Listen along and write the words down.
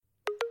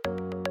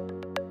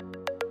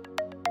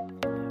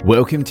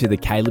Welcome to the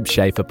Caleb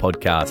Schaefer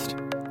podcast.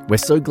 We're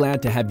so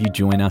glad to have you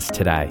join us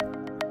today.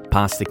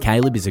 Pastor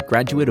Caleb is a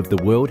graduate of the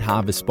World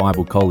Harvest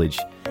Bible College,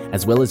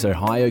 as well as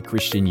Ohio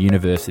Christian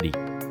University,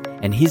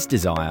 and his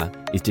desire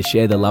is to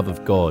share the love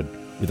of God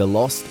with a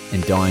lost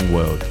and dying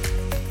world.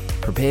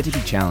 Prepare to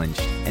be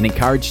challenged and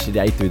encouraged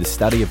today through the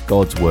study of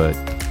God's Word.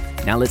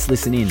 Now let's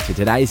listen in to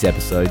today's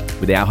episode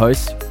with our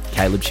host,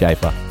 Caleb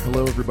Schaefer.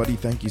 Hello everybody,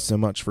 thank you so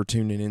much for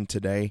tuning in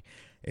today.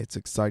 It's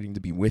exciting to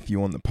be with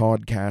you on the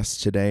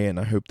podcast today, and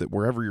I hope that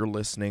wherever you're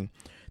listening,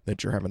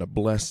 that you're having a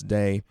blessed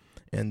day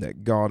and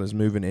that God is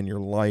moving in your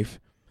life.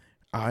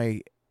 I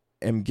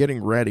am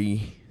getting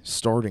ready,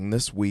 starting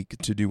this week,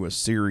 to do a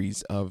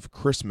series of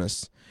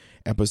Christmas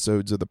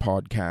episodes of the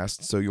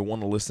podcast, so you'll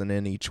want to listen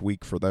in each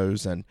week for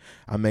those, and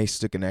I may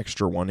stick an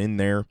extra one in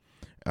there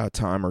a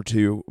time or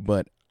two,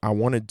 but I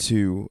wanted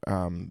to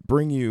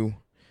bring you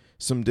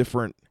some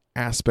different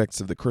aspects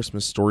of the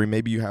Christmas story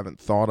maybe you haven't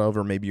thought of,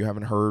 or maybe you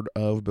haven't heard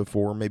of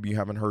before, maybe you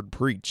haven't heard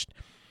preached.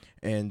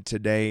 And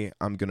today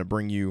I'm going to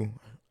bring you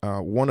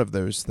one of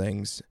those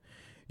things.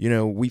 You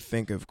know, we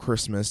think of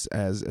Christmas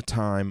as a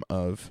time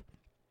of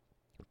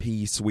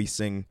peace. We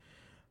sing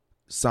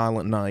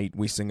Silent Night,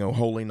 we sing O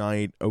Holy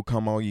Night, O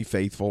Come All Ye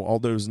Faithful, all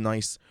those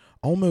nice,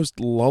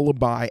 almost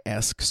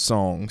lullaby-esque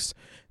songs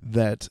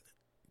that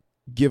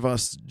give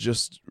us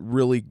just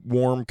really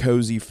warm,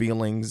 cozy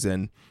feelings.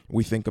 And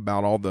we think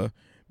about all the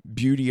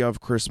beauty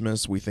of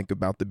Christmas. We think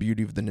about the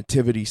beauty of the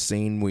nativity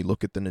scene. We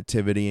look at the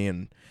nativity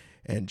and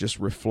just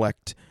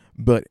reflect.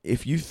 But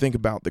if you think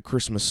about the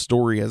Christmas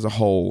story as a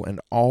whole and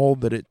all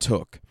that it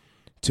took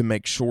to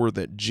make sure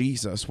that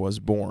Jesus was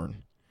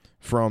born,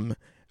 from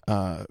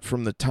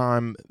the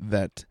time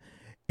that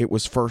it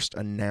was first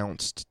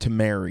announced to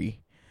Mary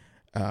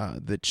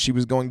that she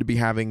was going to be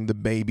having the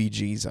baby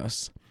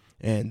Jesus,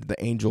 and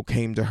the angel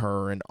came to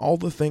her, and all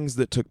the things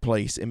that took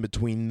place in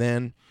between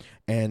then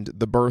and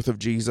the birth of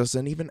Jesus,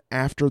 and even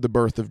after the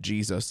birth of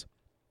Jesus,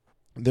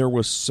 there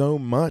was so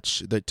much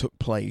that took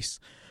place,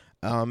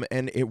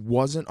 and it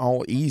wasn't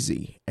all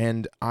easy.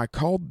 And I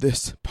called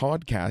this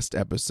podcast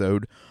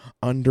episode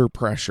Under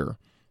Pressure.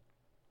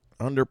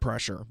 Under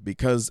Pressure,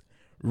 because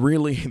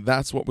really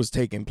that's what was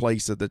taking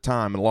place at the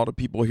time. And a lot of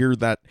people hear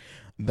that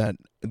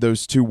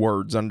those two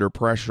words, under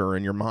pressure,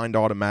 and your mind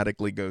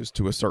automatically goes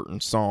to a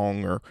certain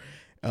song, or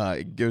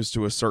it goes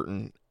to a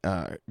certain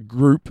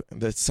group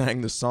that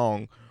sang the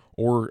song,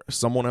 or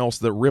someone else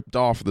that ripped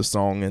off the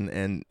song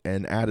and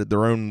added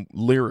their own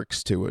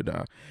lyrics to it.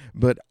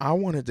 But I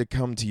wanted to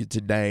come to you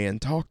today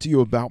and talk to you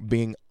about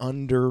being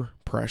under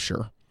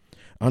pressure.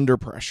 Under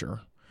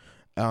pressure.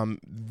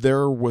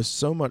 There was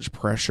so much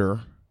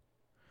pressure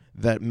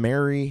that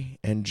Mary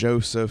and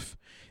Joseph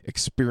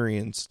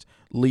experienced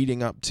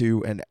leading up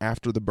to and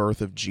after the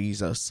birth of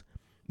Jesus,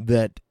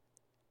 that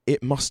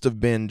it must have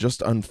been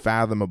just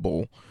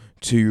unfathomable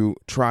to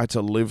try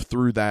to live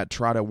through that,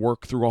 try to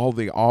work through all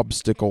the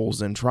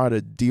obstacles, and try to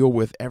deal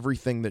with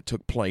everything that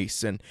took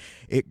place. And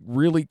it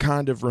really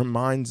kind of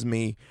reminds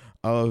me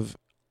of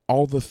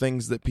all the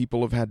things that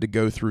people have had to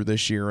go through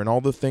this year and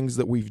all the things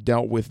that we've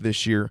dealt with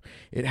this year.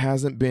 It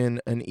hasn't been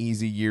an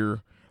easy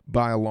year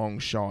by a long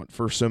shot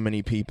for so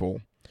many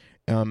people.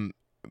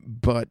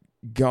 But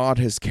God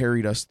has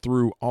carried us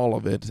through all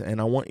of it, and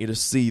I want you to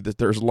see that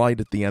there's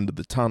light at the end of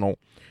the tunnel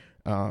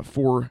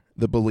for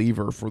the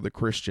believer, for the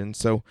Christian.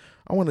 So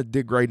I want to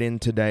dig right in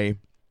today.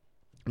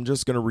 I'm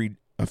just going to read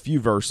a few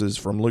verses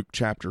from Luke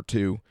chapter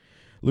 2.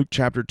 Luke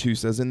chapter 2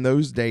 says, "In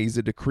those days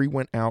a decree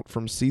went out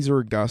from Caesar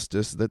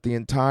Augustus that the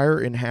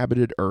entire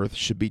inhabited earth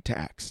should be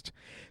taxed.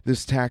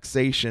 This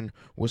taxation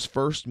was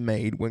first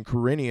made when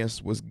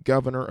Quirinius was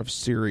governor of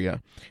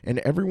Syria, and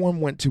everyone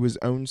went to his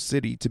own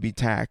city to be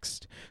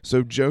taxed.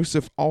 So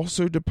Joseph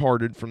also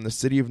departed from the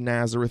city of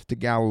Nazareth to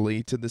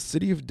Galilee, to the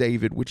city of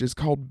David, which is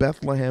called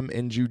Bethlehem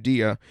in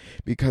Judea,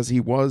 because he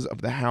was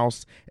of the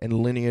house and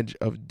lineage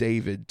of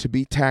David, to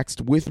be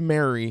taxed with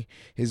Mary,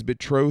 his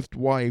betrothed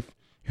wife,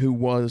 who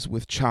was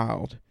with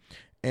child."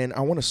 And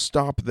I want to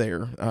stop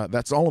there.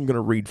 That's all I'm going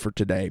to read for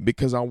today,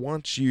 because I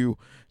want you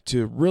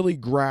to really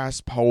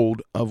grasp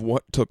hold of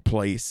what took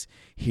place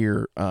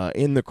here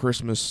in the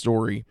Christmas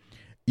story.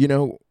 You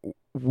know,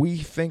 we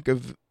think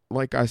of,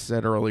 like I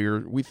said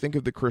earlier, we think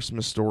of the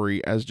Christmas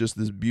story as just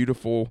this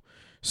beautiful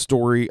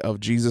story of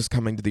Jesus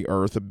coming to the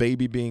earth, a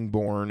baby being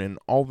born, and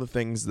all the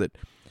things that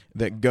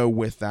go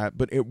with that.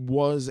 But it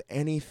was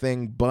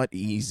anything but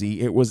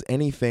easy. It was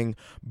anything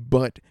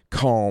but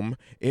calm.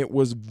 It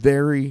was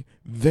very,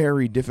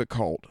 very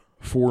difficult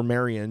for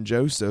Mary and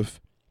Joseph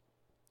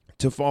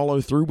to follow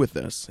through with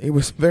this. It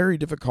was very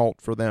difficult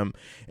for them.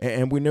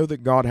 And we know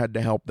that God had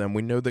to help them.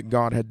 We know that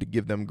God had to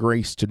give them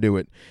grace to do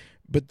it.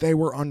 But they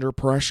were under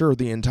pressure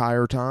the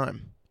entire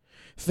time.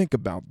 Think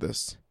about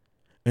this.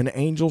 An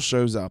angel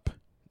shows up,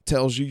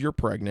 tells you you're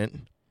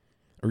pregnant,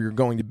 or you're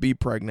going to be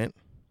pregnant.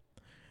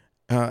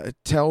 It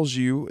tells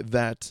you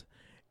that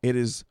it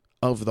is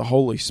of the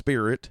Holy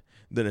Spirit,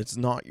 that it's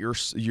not your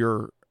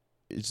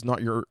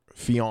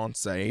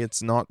fiance,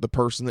 it's not the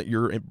person that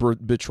you're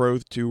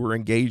betrothed to or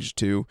engaged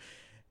to.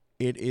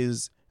 It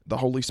is the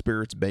Holy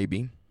Spirit's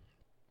baby,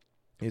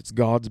 It's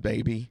God's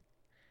baby.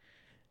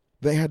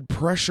 They had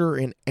pressure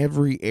in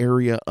every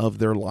area of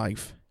their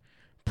life.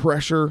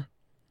 Pressure,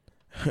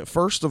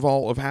 first of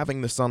all, of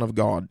having the Son of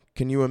God.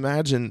 Can you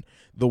imagine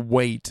the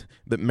weight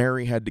that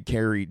Mary had to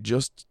carry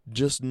just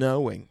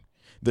knowing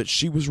that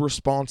she was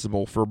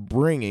responsible for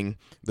bringing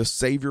the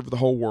Savior of the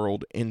whole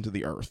world into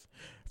the earth?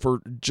 For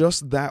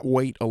just that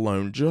weight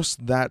alone,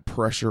 just that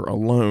pressure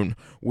alone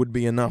would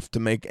be enough to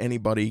make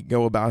anybody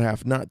go about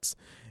half nuts.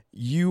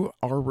 You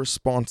are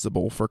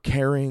responsible for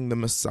carrying the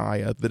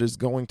Messiah that is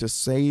going to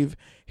save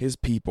his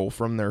people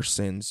from their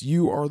sins.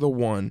 You are the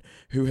one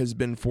who has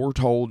been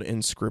foretold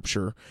in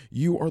Scripture.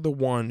 You are the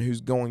one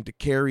who's going to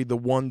carry the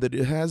one that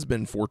it has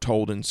been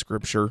foretold in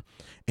Scripture,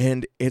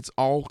 and it's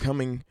all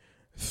coming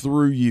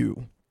through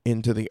you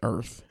into the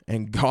earth,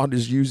 and God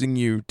is using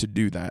you to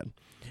do that.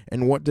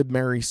 And what did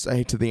Mary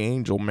say to the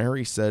angel?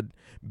 Mary said,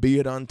 "Be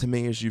it unto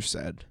me as you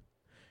said."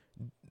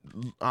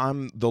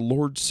 I'm the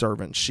Lord's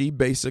servant. She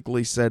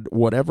basically said,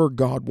 whatever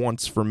God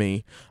wants for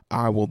me,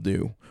 I will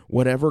do.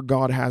 Whatever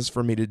God has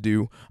for me to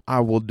do, I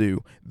will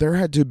do. There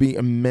had to be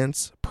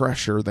immense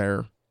pressure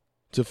there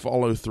to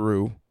follow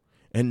through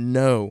and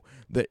know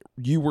that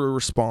you were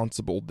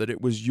responsible, that it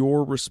was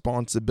your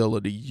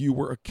responsibility. You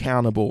were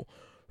accountable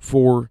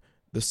for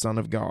the Son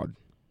of God.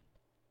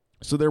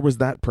 So there was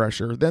that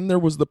pressure. Then there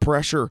was the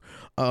pressure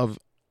of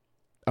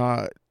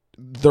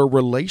their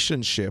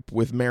relationship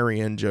with Mary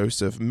and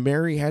Joseph.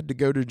 Mary had to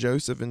go to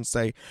Joseph and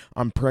say,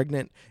 "I'm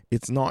pregnant.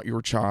 It's not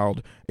your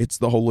child. It's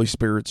the Holy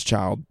Spirit's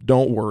child.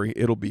 Don't worry.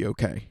 It'll be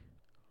okay."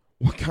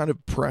 What kind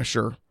of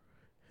pressure?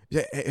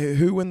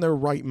 Who in their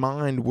right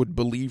mind would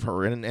believe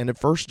her? And at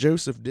first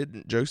Joseph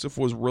didn't. Joseph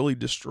was really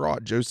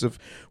distraught. Joseph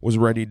was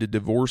ready to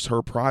divorce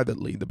her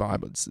privately. The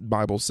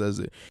Bible says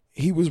it.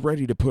 He was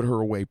ready to put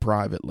her away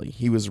privately.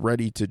 He was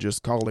ready to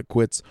just call it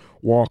quits,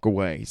 walk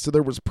away. So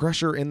there was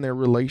pressure in their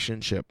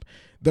relationship.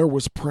 There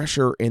was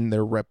pressure in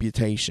their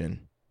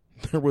reputation.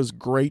 There was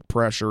great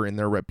pressure in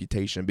their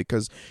reputation,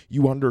 because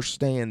you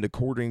understand,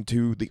 according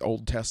to the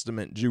Old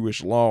Testament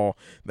Jewish law,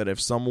 that if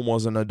someone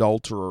was an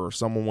adulterer or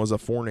someone was a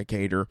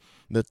fornicator,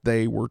 that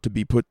they were to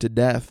be put to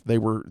death. They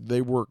were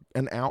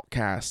an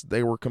outcast.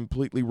 They were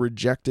completely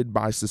rejected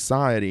by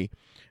society.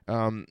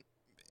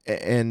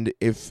 And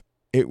if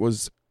it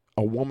was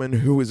a woman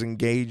who was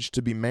engaged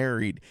to be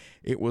married,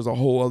 it was a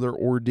whole other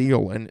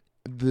ordeal, and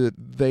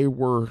they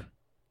were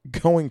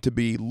going to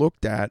be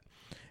looked at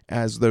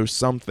as though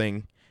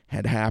something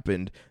had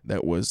happened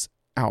that was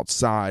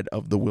outside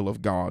of the will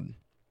of God.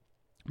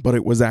 But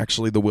it was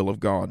actually the will of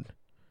God.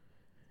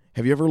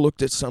 Have you ever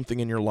looked at something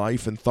in your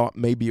life and thought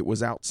maybe it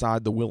was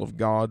outside the will of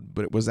God,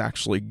 but it was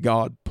actually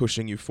God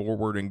pushing you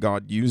forward and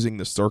God using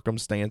the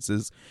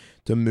circumstances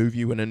to move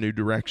you in a new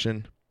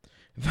direction?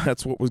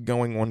 That's what was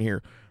going on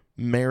here.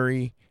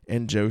 Mary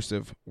and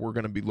Joseph were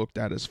going to be looked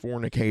at as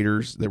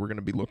fornicators. They were going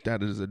to be looked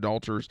at as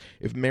adulterers.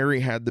 If Mary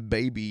had the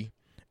baby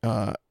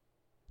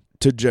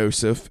to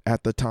Joseph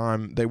at the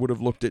time, they would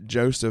have looked at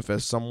Joseph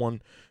as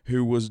someone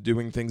who was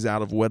doing things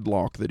out of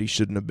wedlock that he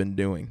shouldn't have been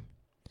doing.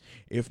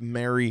 If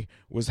Mary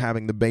was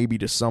having the baby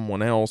to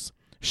someone else,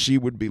 she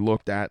would be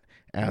looked at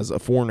as a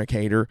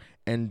fornicator,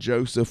 and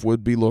Joseph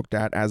would be looked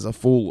at as a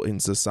fool in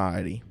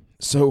society.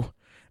 So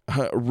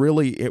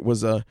really it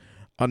was a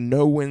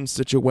no-win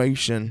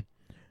situation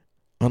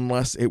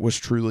unless it was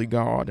truly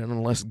God, and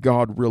unless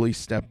God really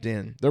stepped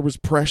in. There was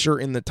pressure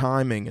in the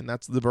timing, and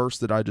that's the verse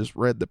that I just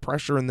read, the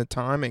pressure in the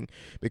timing,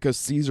 because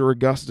Caesar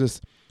Augustus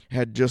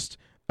had just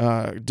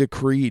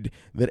decreed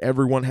that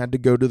everyone had to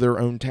go to their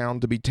own town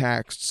to be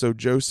taxed. So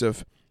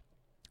Joseph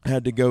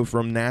had to go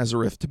from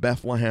Nazareth to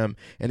Bethlehem,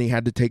 and he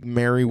had to take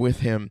Mary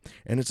with him,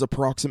 and it's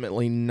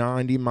approximately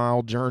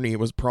 90-mile journey. It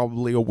was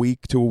probably a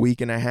week to a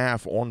week and a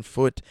half on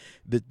foot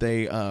that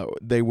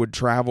they would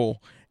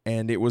travel,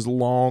 and it was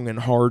long and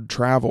hard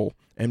travel,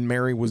 and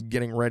Mary was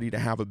getting ready to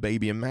have a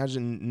baby.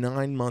 Imagine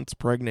 9 months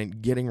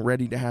pregnant, getting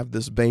ready to have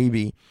this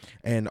baby,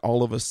 and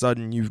all of a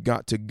sudden you've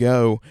got to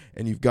go,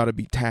 and you've got to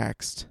be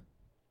taxed.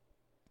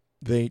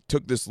 They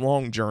took this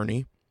long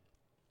journey.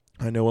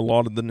 I know a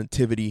lot of the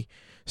nativity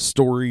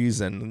stories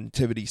and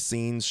nativity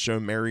scenes show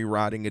Mary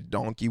riding a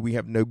donkey. We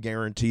have no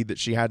guarantee that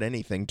she had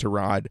anything to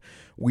ride.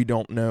 We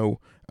don't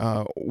know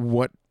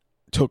what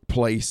took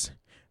place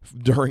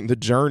during the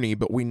journey,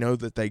 but we know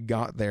that they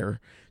got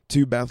there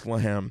to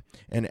Bethlehem,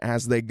 and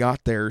as they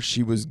got there,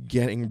 she was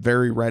getting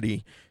very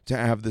ready to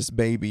have this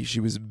baby.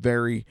 She was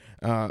very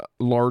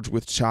large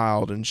with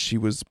child, and she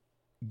was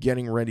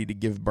getting ready to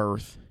give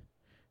birth.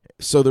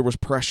 So there was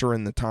pressure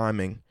in the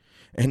timing,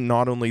 and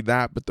not only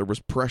that, but there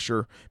was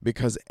pressure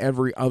because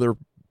every other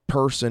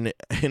person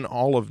in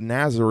all of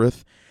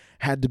Nazareth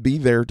had to be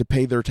there to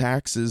pay their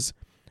taxes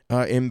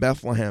in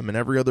Bethlehem, and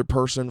every other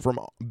person from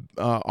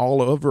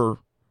all over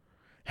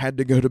had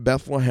to go to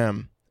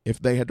Bethlehem if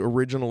they had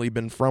originally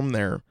been from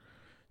there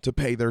to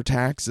pay their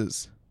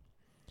taxes.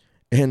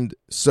 And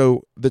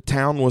so the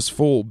town was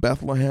full.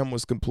 Bethlehem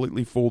was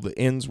completely full. The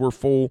inns were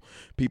full.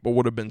 People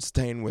would have been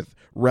staying with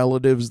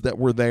relatives that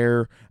were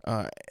there.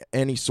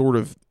 Any sort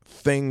of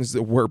things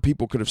where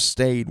people could have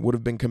stayed would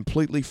have been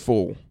completely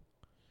full.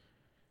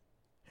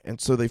 And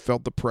so they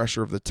felt the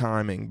pressure of the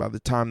timing. By the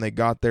time they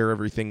got there,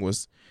 everything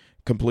was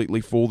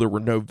completely full. There were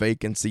no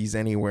vacancies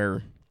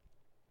anywhere.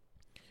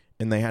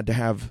 And they had to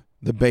have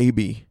the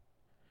baby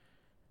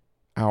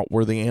out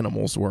where the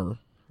animals were.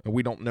 And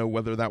we don't know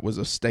whether that was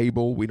a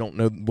stable. We don't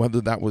know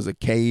whether that was a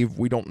cave.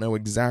 We don't know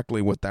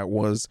exactly what that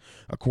was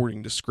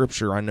according to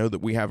Scripture. I know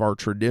that we have our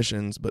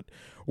traditions, but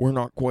we're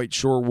not quite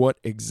sure what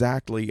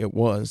exactly it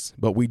was.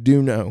 But we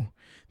do know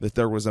that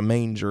there was a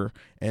manger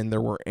and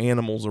there were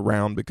animals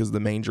around because the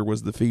manger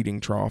was the feeding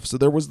trough. So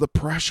there was the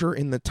pressure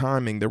in the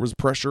timing. There was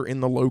pressure in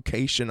the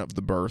location of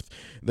the birth.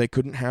 They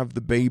couldn't have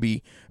the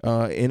baby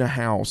in a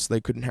house.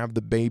 They couldn't have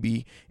the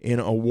baby in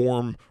a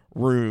warm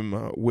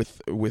room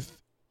with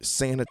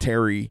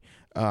sanitary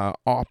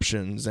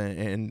options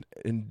and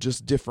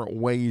just different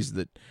ways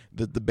that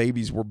the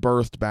babies were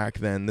birthed back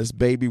then. This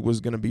baby was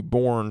going to be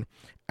born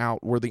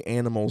out where the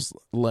animals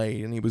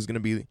lay, and he was going to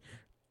be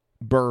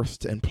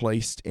birthed and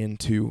placed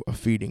into a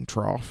feeding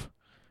trough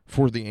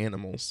for the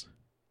animals.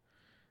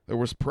 There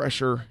was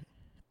pressure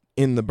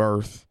in the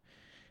birth.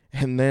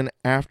 And then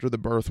after the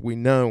birth, we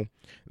know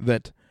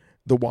that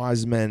the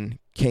wise men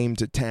came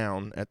to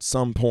town at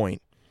some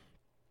point.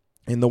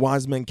 And the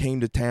wise men came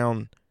to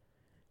town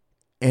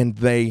and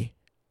they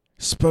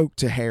spoke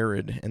to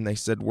Herod and they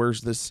said,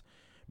 "Where's this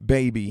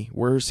baby?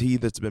 Where's he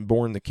that's been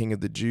born the King of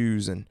the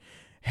Jews?" And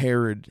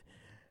Herod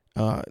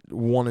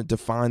wanted to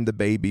find the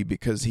baby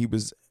because he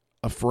was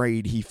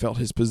afraid. He felt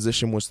his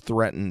position was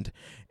threatened,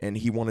 and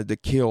he wanted to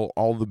kill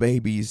all the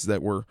babies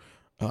that were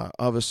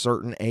of a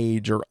certain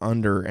age or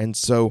under. And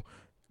so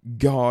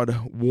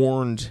God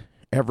warned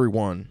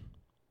everyone.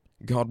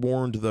 God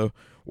warned the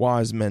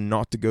wise men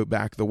not to go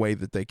back the way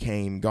that they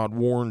came. God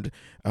warned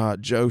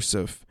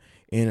Joseph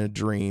in a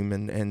dream,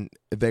 and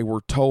they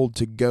were told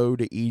to go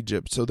to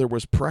Egypt. So there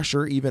was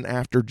pressure even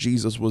after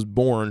Jesus was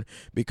born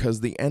because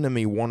the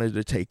enemy wanted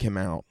to take him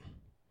out.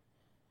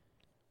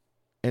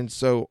 And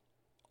so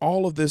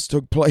all of this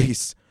took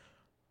place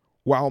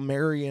while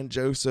Mary and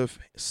Joseph,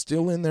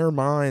 still in their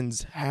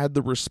minds, had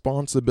the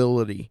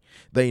responsibility.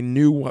 They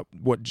knew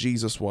what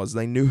Jesus was.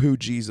 They knew who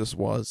Jesus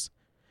was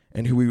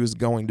and who he was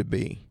going to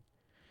be.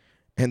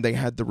 And they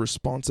had the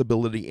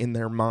responsibility in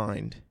their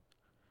mind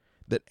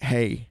that,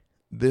 hey,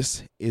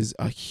 this is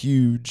a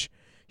huge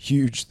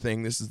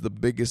thing. This is the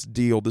biggest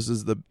deal. This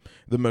is the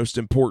most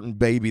important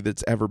baby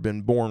that's ever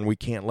been born. We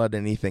can't let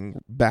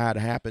anything bad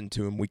happen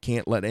to him. We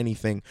can't let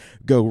anything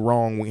go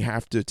wrong. We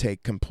have to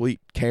take complete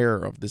care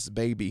of this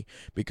baby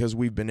because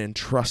we've been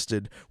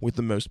entrusted with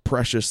the most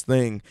precious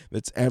thing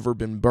that's ever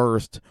been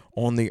birthed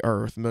on the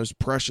earth. The most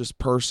precious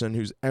person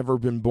who's ever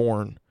been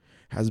born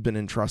has been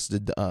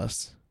entrusted to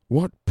us.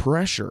 What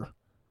pressure!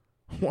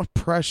 What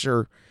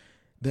pressure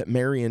that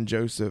Mary and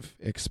Joseph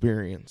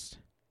experienced.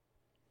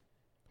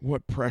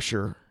 What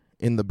pressure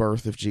in the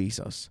birth of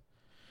Jesus.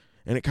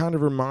 And it kind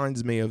of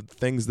reminds me of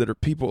things that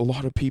a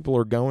lot of people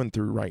are going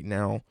through right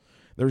now.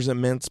 There's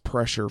immense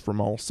pressure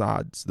from all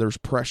sides. There's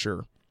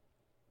pressure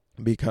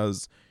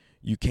because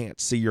you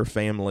can't see your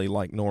family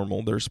like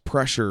normal. There's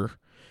pressure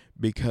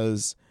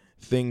because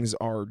things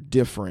are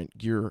different.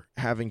 You're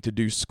having to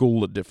do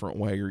school a different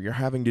way, or you're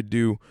having to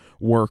do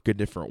work a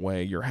different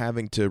way. You're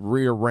having to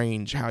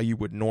rearrange how you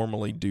would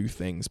normally do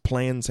things.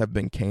 Plans have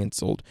been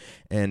canceled,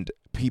 and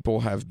people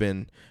have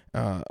been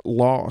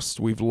lost.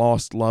 We've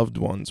lost loved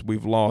ones.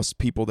 We've lost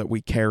people that we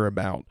care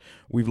about.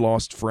 We've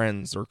lost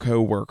friends or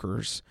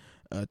coworkers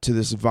to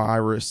this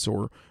virus,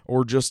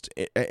 or just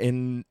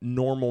in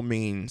normal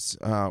means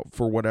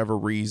for whatever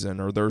reason.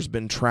 Or there's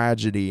been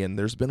tragedy, and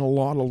there's been a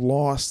lot of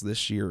loss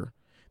this year.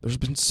 There's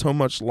been so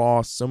much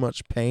loss, so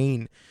much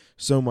pain,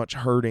 so much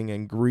hurting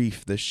and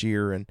grief this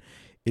year, and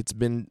it's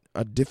been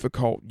a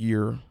difficult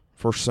year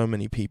for so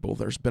many people.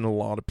 There's been a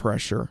lot of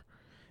pressure.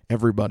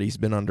 Everybody's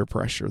been under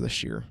pressure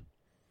this year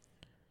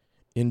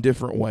in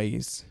different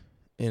ways,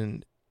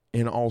 in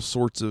all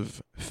sorts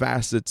of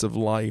facets of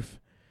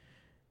life.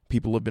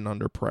 People have been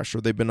under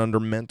pressure. They've been under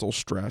mental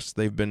stress.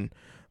 They've been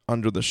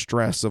under the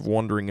stress of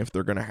wondering if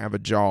they're going to have a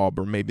job,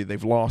 or maybe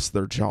they've lost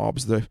their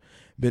jobs. They've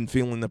been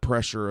feeling the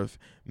pressure of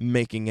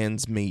making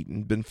ends meet,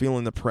 and been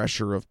feeling the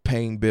pressure of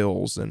paying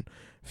bills, and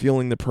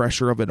feeling the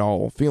pressure of it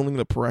all, feeling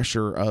the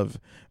pressure of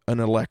an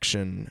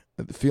election,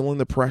 feeling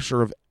the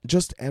pressure of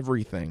just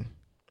everything.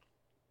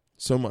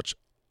 So much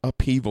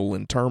upheaval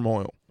and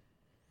turmoil.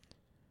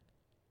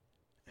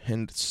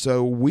 And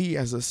so we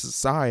as a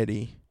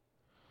society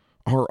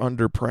are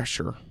under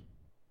pressure.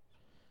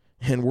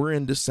 And we're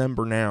in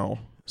December now,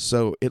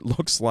 so it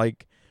looks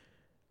like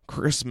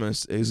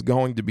Christmas is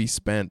going to be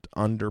spent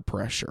under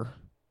pressure.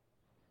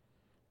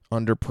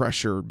 Under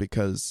pressure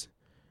because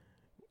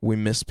we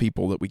miss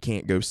people that we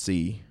can't go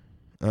see.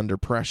 Under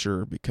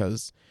pressure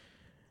because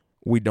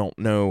we don't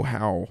know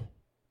how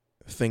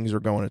things are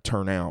going to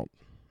turn out.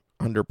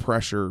 Under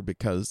pressure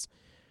because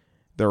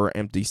there are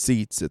empty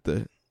seats at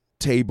the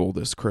table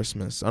this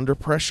Christmas. Under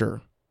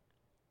pressure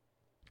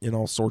in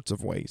all sorts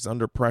of ways.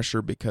 Under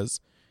pressure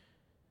because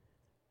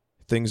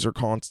things are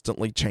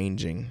constantly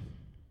changing.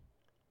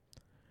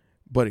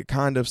 But it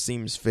kind of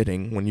seems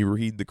fitting when you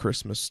read the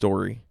Christmas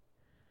story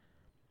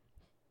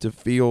to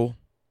feel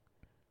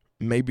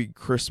maybe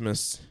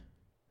Christmas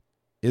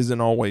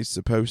isn't always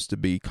supposed to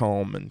be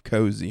calm and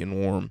cozy and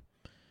warm.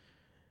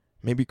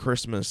 Maybe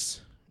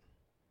Christmas,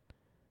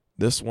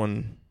 this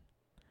one,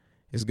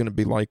 is going to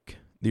be like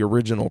the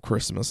original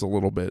Christmas a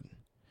little bit.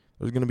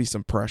 There's going to be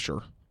some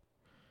pressure.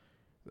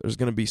 There's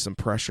going to be some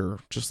pressure,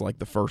 just like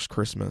the first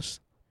Christmas.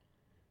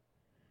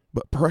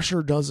 But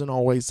pressure doesn't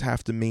always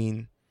have to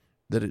mean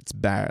that it's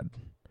bad.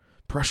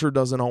 Pressure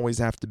doesn't always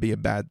have to be a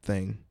bad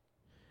thing.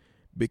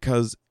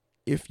 Because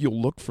if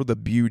you'll look for the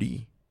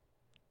beauty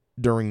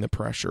during the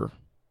pressure,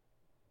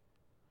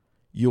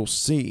 you'll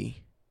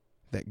see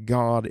that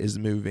God is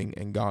moving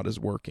and God is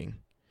working.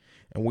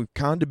 And we've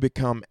kind of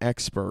become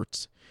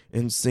experts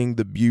in seeing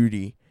the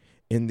beauty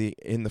in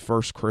the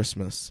first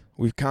Christmas.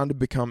 We've kind of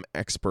become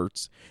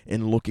experts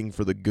in looking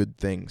for the good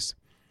things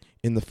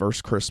in the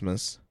first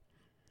Christmas,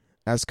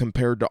 as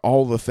compared to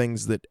all the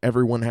things that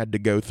everyone had to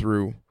go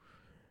through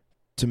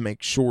to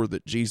make sure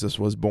that Jesus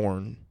was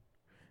born.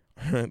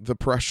 The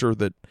pressure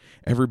that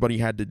everybody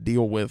had to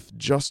deal with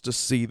just to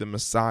see the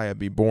Messiah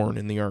be born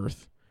in the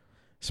earth.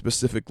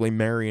 Specifically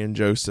Mary and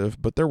Joseph,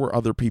 but there were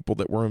other people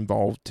that were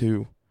involved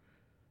too.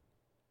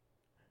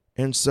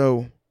 And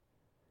so,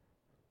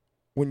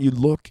 when you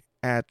look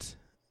at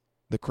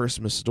the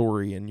Christmas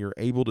story and you're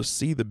able to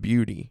see the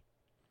beauty,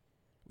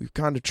 we've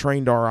kind of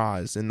trained our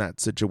eyes in that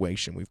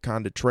situation. We've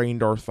kind of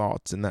trained our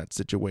thoughts in that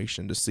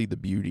situation to see the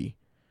beauty.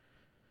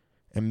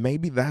 And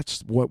maybe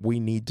that's what we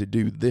need to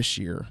do this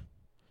year.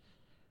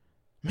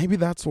 Maybe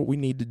that's what we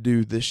need to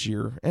do this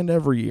year and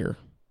every year,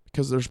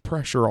 because there's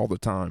pressure all the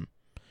time.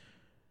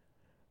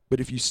 But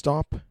if you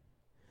stop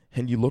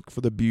and you look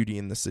for the beauty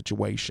in the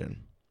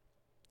situation,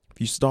 if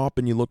you stop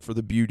and you look for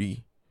the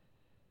beauty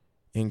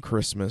in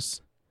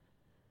Christmas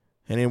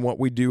and in what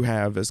we do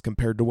have as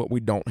compared to what we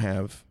don't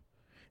have,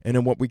 and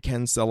in what we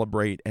can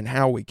celebrate and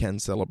how we can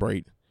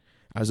celebrate,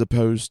 as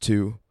opposed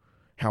to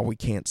how we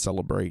can't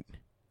celebrate,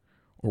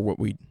 or what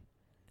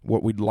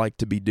we'd like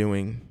to be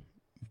doing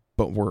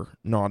but we're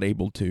not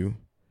able to.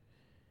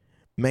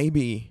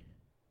 Maybe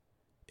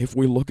if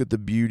we look at the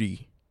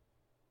beauty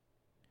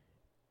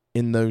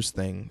in those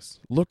things,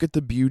 look at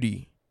the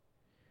beauty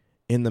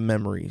in the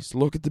memories,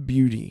 look at the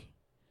beauty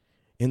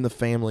in the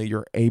family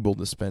you're able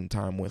to spend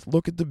time with,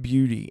 look at the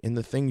beauty in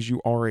the things you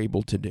are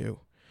able to do,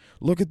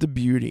 look at the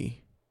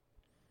beauty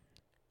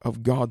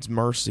of God's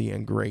mercy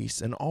and grace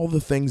and all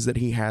the things that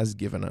He has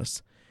given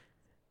us.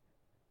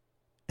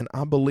 And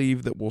I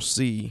believe that we'll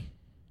see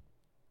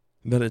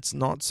that it's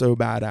not so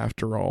bad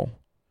after all.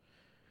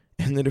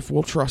 And that if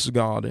we'll trust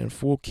God, and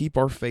if we'll keep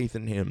our faith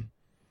in Him,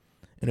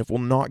 and if we'll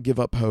not give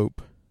up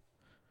hope,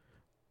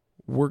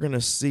 we're going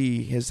to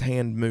see His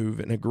hand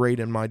move in a great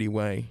and mighty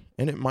way.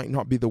 And it might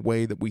not be the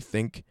way that we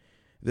think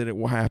that it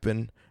will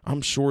happen.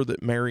 I'm sure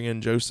that Mary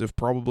and Joseph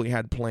probably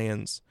had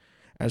plans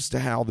as to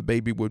how the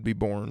baby would be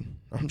born.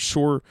 I'm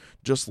sure,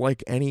 just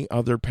like any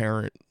other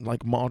parent,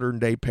 like modern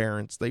day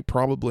parents, they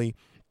probably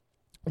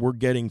were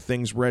getting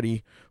things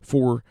ready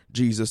for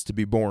Jesus to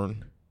be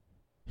born.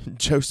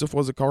 Joseph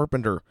was a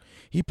carpenter.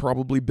 He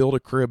probably built a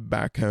crib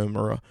back home,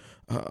 or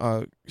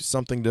a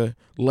something to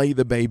lay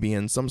the baby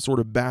in, some sort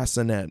of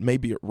bassinet.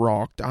 Maybe it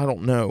rocked. I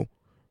don't know.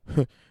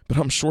 But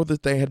I'm sure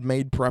that they had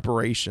made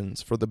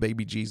preparations for the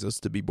baby Jesus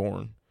to be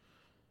born.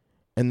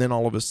 And then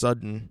all of a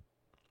sudden,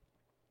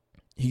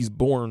 He's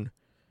born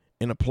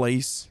in a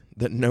place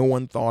that no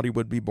one thought He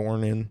would be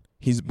born in.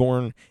 He's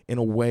born in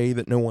a way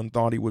that no one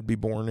thought He would be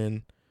born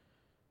in.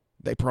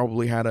 They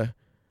probably had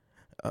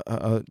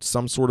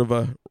some sort of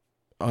a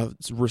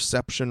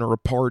reception or a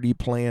party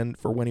planned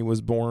for when He was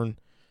born.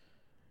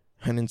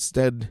 And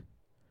instead,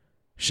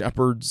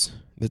 shepherds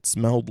that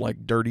smelled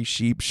like dirty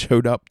sheep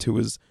showed up to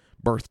His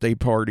birthday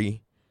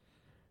party,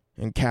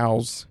 and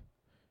cows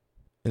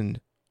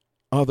and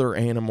other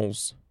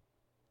animals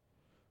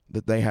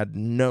that they had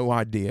no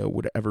idea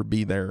would ever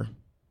be there.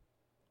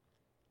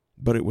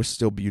 But it was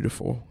still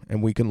beautiful,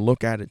 and we can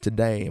look at it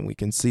today and we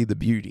can see the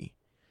beauty.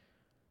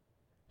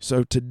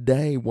 So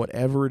today,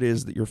 whatever it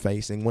is that you're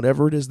facing,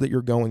 whatever it is that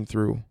you're going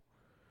through,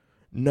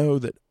 know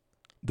that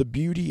the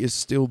beauty is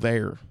still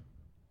there.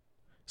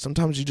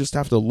 Sometimes you just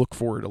have to look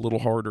for it a little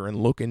harder and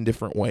look in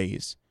different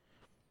ways.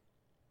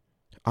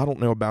 I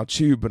don't know about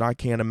you, but I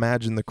can't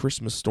imagine the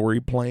Christmas story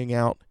playing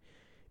out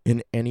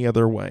in any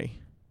other way.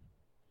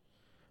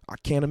 I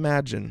can't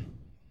imagine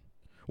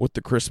what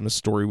the Christmas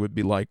story would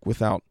be like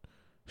without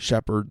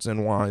shepherds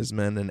and wise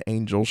men and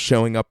angels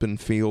showing up in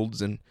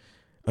fields and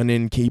an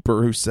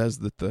innkeeper who says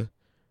that the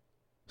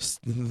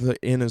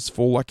inn is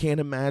full. I can't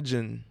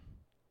imagine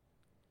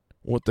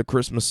what the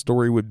Christmas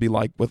story would be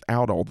like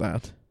without all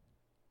that.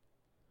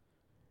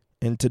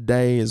 And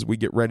today, as we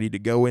get ready to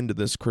go into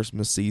this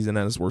Christmas season,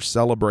 as we're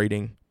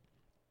celebrating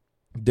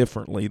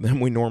differently than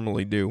we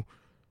normally do,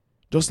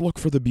 just look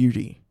for the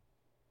beauty.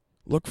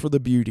 Look for the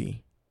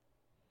beauty.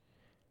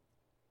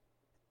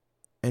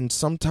 And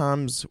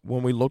sometimes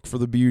when we look for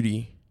the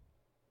beauty,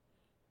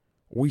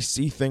 we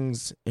see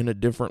things in a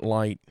different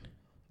light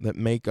that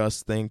make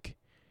us think,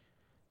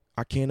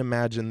 I can't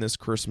imagine this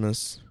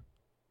Christmas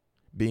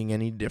being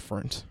any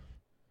different.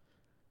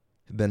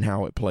 than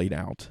how it played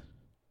out.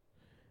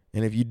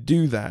 And if you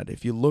do that,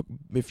 if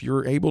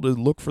you're able to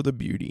look for the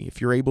beauty,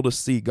 if you're able to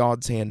see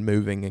God's hand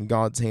moving and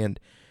God's hand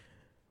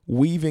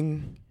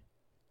weaving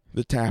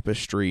the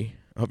tapestry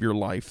of your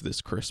life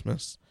this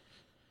Christmas,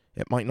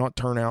 it might not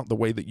turn out the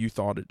way that you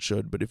thought it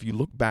should, but if you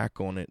look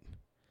back on it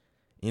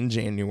in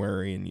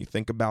January and you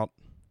think about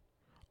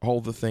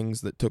all the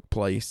things that took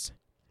place,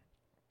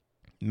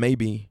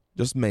 maybe,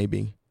 just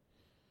maybe,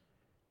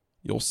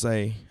 you'll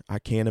say, I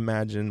can't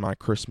imagine my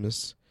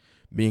Christmas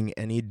being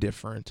any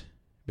different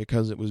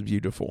because it was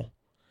beautiful.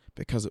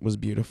 Because it was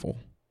beautiful.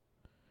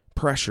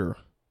 Pressure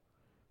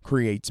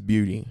creates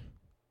beauty.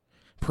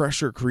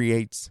 Pressure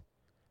creates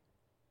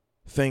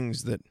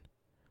things that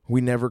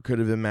we never could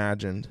have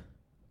imagined.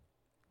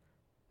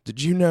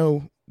 Did you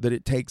know that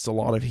it takes a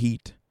lot of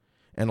heat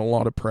and a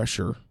lot of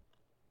pressure?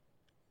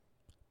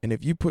 And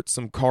if you put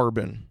some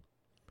carbon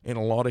in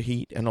a lot of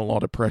heat and a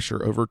lot of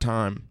pressure over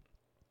time,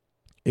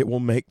 it will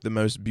make the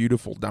most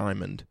beautiful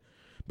diamond.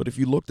 But if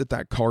you looked at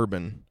that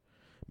carbon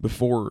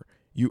before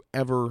you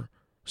ever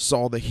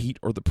saw the heat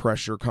or the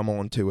pressure come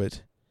onto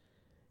it,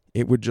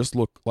 it would just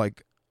look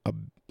like a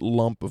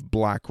lump of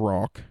black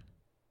rock.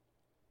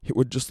 It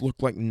would just look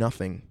like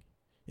nothing.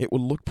 It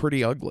would look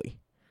pretty ugly.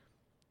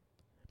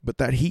 But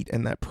that heat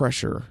and that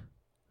pressure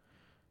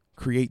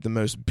create the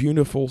most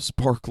beautiful,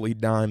 sparkly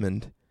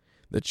diamond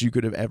that you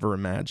could have ever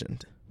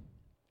imagined.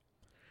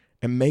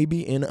 And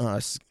maybe in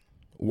us,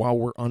 while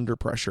we're under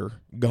pressure,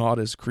 God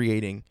is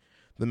creating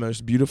the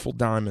most beautiful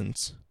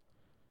diamonds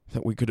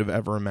that we could have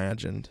ever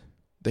imagined.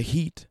 The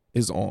heat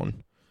is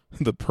on.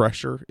 The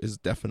pressure is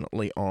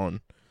definitely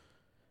on.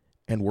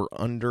 And we're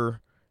under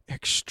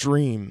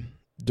extreme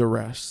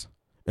duress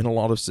in a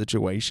lot of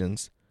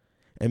situations.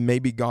 And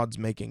maybe God's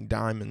making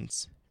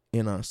diamonds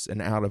in us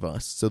and out of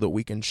us so that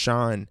we can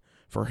shine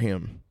for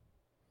Him.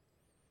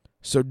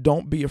 So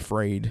don't be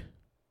afraid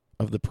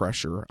of the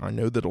pressure. I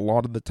know that a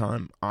lot of the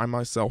time, I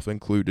myself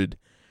included,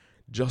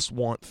 just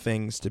want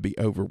things to be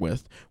over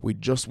with. We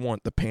just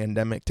want the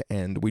pandemic to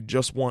end. We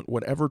just want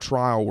whatever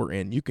trial we're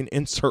in. You can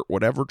insert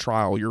whatever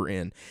trial you're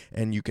in,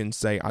 and you can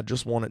say, I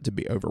just want it to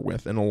be over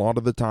with. And a lot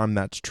of the time,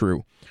 that's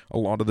true. A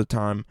lot of the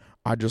time,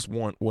 I just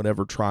want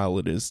whatever trial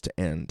it is to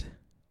end.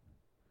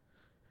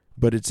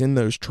 But it's in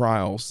those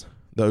trials,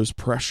 those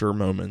pressure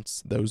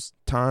moments, those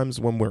times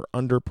when we're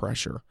under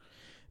pressure,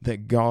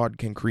 that God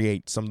can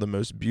create some of the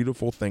most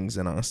beautiful things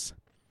in us.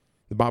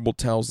 The Bible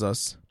tells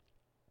us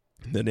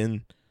that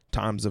in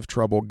times of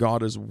trouble,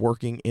 God is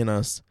working in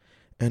us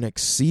an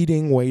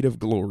exceeding weight of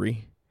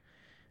glory.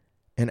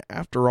 And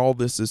after all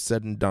this is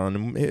said and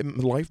done,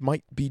 life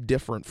might be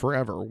different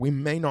forever. We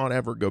may not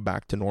ever go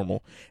back to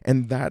normal,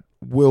 and that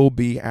will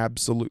be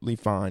absolutely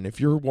fine. If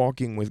you're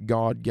walking with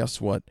God,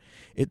 guess what?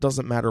 It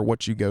doesn't matter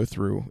what you go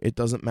through. It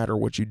doesn't matter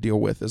what you deal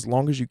with. As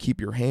long as you keep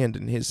your hand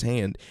in His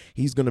hand,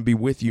 He's going to be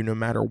with you no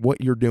matter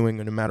what you're doing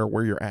and no matter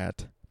where you're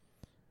at.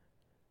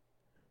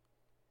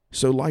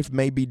 So life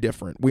may be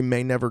different. We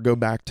may never go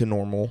back to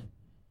normal,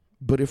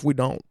 but if we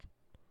don't,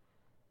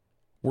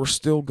 we're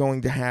still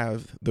going to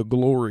have the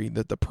glory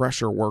that the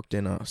pressure worked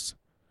in us.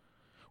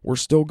 We're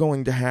still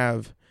going to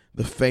have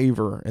the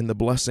favor and the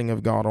blessing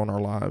of God on our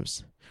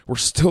lives. We're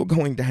still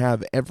going to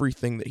have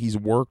everything that He's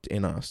worked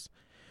in us,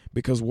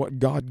 because what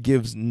God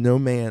gives, no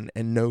man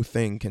and no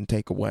thing can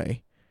take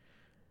away.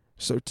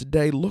 So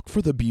today, look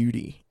for the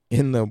beauty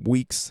in the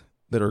weeks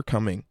that are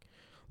coming.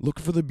 Look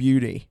for the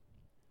beauty.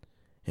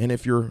 And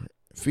if you're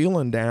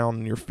feeling down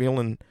and you're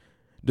feeling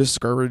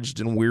discouraged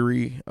and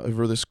weary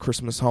over this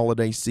Christmas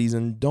holiday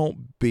season,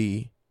 don't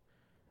be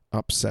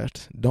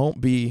upset. Don't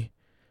be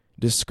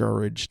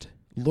discouraged.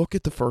 Look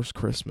at the first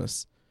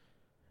Christmas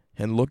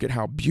and look at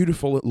how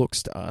beautiful it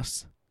looks to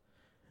us.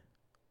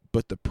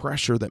 But the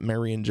pressure that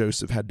Mary and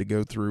Joseph had to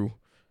go through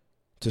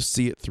to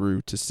see it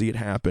through, to see it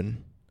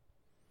happen,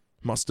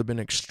 must have been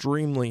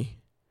extremely,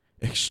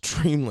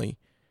 extremely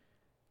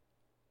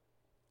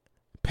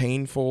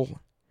painful.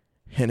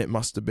 And it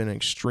must have been an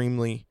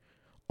extremely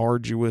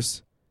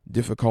arduous,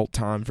 difficult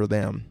time for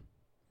them.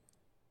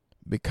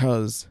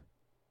 Because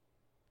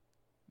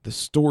the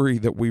story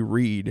that we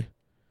read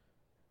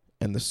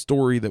and the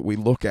story that we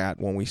look at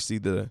when we see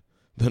the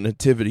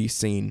nativity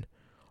scene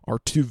are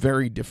two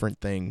very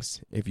different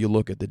things if you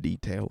look at the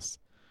details.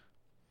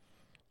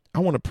 I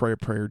want to pray a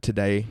prayer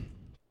today.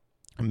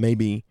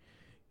 Maybe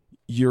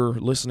you're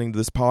listening to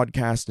this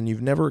podcast and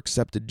you've never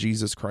accepted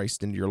Jesus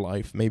Christ into your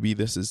life. Maybe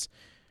this is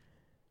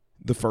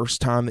the first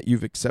time that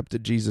you've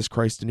accepted Jesus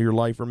Christ into your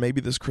life, or maybe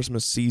this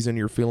Christmas season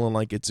you're feeling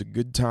like it's a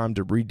good time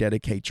to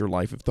rededicate your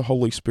life. If the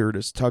Holy Spirit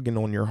is tugging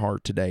on your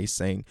heart today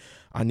saying,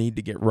 I need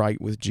to get right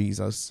with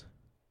Jesus,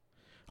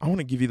 I want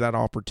to give you that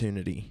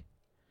opportunity.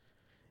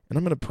 And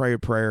I'm going to pray a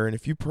prayer, and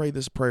if you pray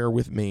this prayer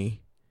with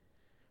me,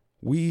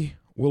 we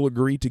will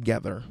agree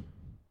together,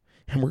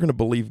 and we're going to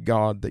believe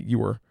God that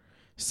you are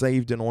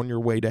saved and on your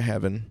way to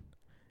heaven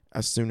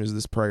as soon as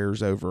this prayer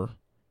is over.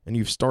 And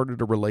you've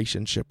started a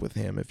relationship with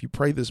Him. If you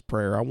pray this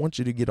prayer, I want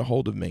you to get a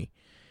hold of me.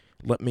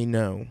 Let me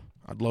know.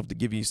 I'd love to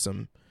give you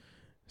some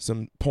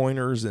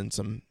pointers and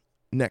some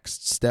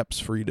next steps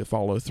for you to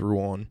follow through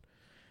on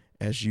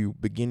as you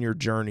begin your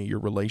journey, your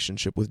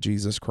relationship with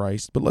Jesus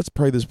Christ. But let's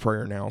pray this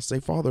prayer now. Say,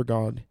 Father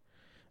God,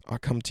 I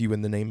come to you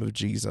in the name of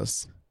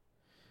Jesus.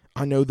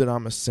 I know that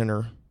I'm a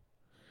sinner,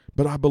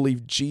 but I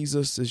believe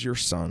Jesus is your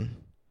Son.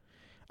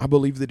 I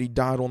believe that he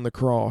died on the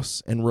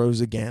cross and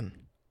rose again.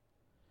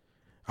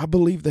 I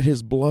believe that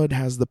his blood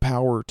has the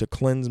power to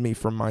cleanse me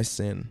from my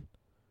sin.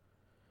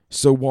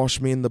 So wash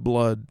me in the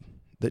blood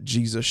that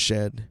Jesus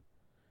shed.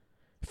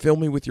 Fill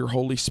me with your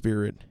Holy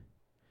Spirit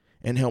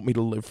and help me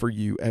to live for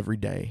you every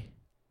day.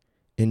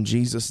 In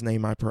Jesus'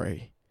 name I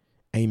pray.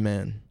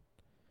 Amen.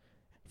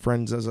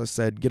 Friends, as I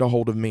said, get a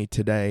hold of me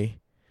today.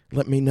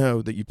 Let me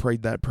know that you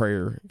prayed that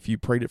prayer. If you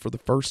prayed it for the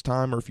first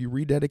time or if you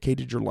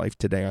rededicated your life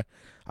today,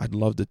 I'd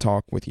love to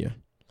talk with you.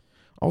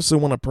 I also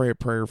want to pray a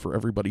prayer for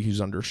everybody who's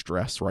under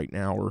stress right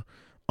now, or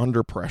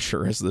under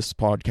pressure, as this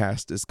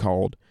podcast is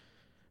called.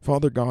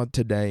 Father God,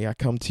 today I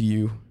come to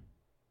you.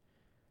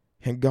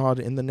 And God,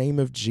 in the name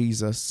of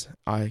Jesus,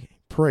 I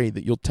pray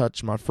that you'll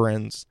touch my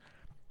friends.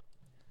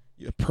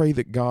 I pray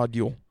that, God,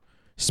 you'll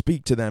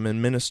speak to them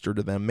and minister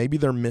to them. Maybe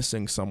they're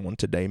missing someone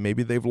today.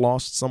 Maybe they've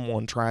lost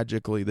someone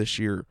tragically this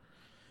year.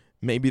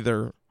 Maybe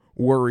they're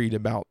worried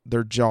about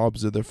their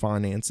jobs or their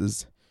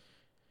finances.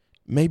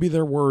 Maybe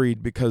they're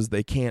worried because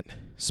they can't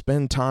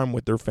spend time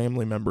with their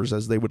family members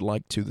as they would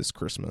like to this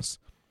Christmas.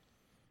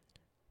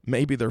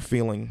 Maybe they're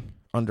feeling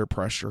under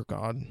pressure,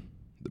 God.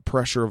 The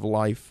pressure of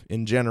life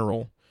in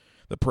general.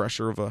 The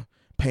pressure of a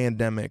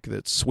pandemic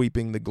that's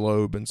sweeping the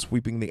globe and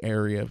sweeping the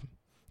area.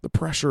 The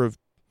pressure of,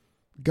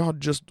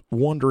 God, just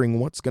wondering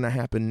what's going to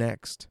happen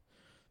next.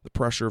 The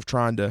pressure of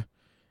trying to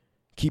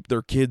keep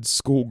their kids'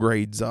 school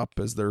grades up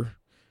as they're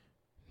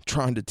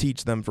trying to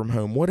teach them from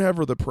home.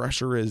 Whatever the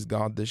pressure is,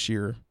 God, this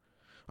year,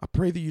 I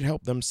pray that you'd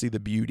help them see the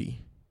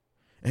beauty.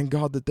 And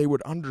God, that they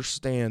would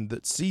understand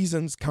that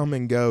seasons come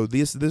and go.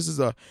 This is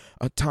a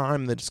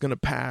time that's going to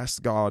pass,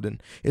 God,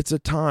 and it's a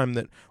time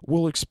that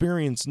we'll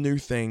experience new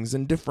things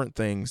and different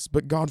things.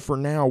 But God, for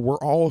now, we're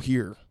all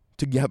here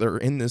together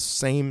in this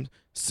same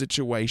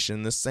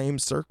situation, the same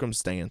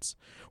circumstance.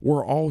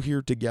 We're all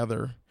here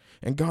together.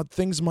 And God,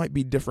 things might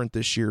be different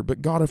this year,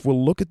 but God, if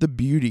we'll look at the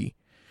beauty,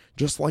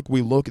 just like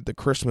we look at the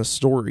Christmas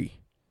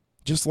story,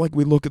 just like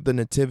we look at the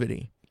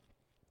nativity,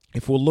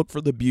 if we'll look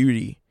for the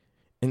beauty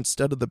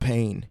instead of the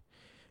pain,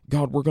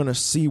 God, we're going to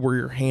see where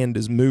your hand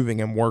is moving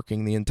and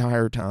working the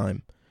entire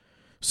time.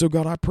 So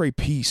God, I pray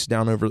peace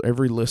down over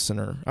every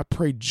listener. I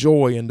pray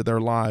joy into their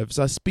lives.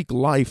 I speak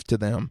life to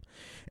them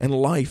and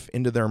life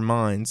into their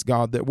minds,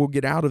 God, that we'll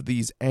get out of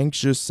these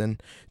anxious and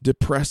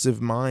depressive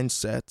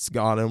mindsets,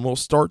 God, and we'll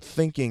start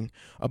thinking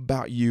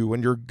about you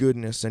and your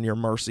goodness and your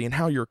mercy and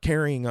how you're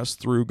carrying us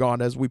through,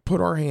 God, as we put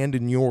our hand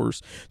in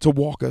yours to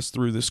walk us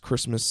through this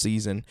Christmas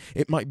season.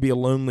 It might be a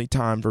lonely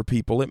time for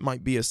people. It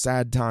might be a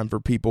sad time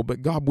for people,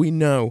 but God, we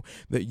know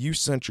that you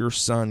sent your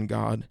Son,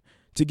 God,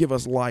 to give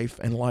us life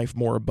and life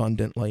more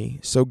abundantly.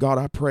 So God,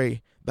 I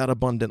pray that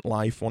abundant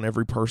life on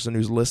every person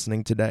who's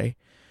listening today.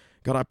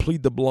 God, I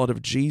plead the blood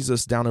of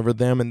Jesus down over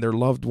them and their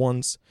loved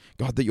ones.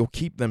 God, that you'll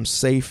keep them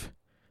safe,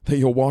 that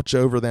you'll watch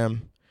over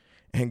them,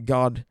 and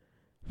God,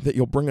 that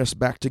you'll bring us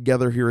back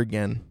together here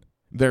again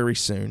very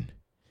soon.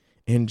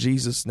 In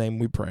Jesus' name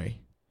we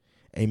pray.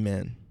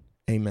 Amen.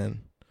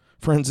 Amen.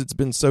 Friends, it's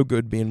been so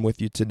good being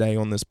with you today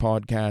on this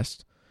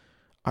podcast.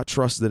 I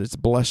trust that it's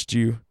blessed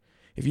you.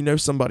 If you know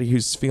somebody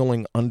who's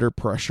feeling under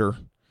pressure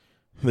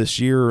this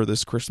year or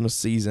this Christmas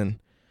season,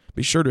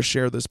 be sure to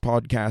share this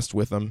podcast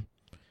with them.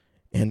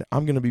 And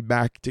I'm going to be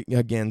back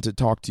again to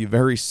talk to you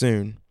very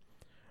soon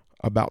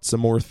about some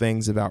more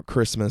things about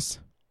Christmas.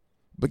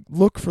 But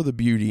look for the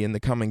beauty in the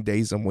coming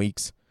days and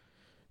weeks.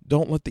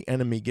 Don't let the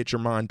enemy get your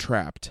mind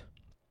trapped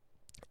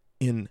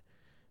in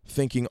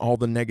thinking all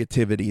the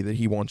negativity that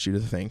he wants you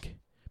to think.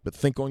 But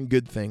think on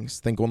good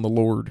things. Think on the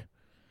Lord.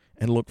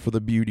 And look for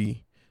the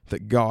beauty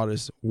that God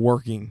is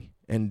working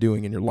and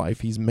doing in your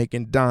life. He's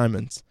making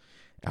diamonds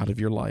out of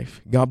your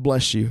life. God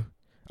bless you.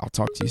 I'll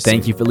talk to you soon.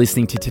 Thank you for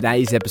listening to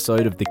today's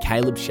episode of the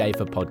Caleb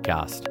Schaefer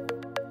podcast.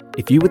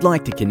 If you would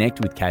like to connect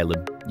with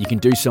Caleb, you can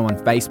do so on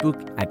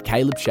Facebook at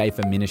Caleb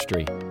Schaefer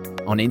Ministry,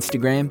 on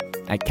Instagram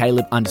at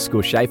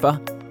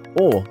Caleb_Schaefer,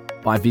 or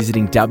by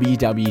visiting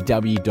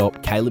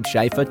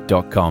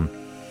www.calebschaefer.com.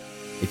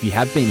 If you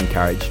have been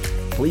encouraged,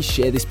 please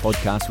share this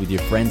podcast with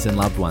your friends and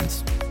loved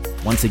ones.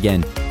 Once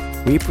again,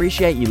 we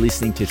appreciate you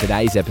listening to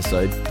today's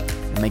episode,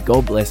 and may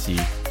God bless you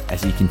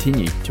as you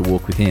continue to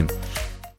walk with Him.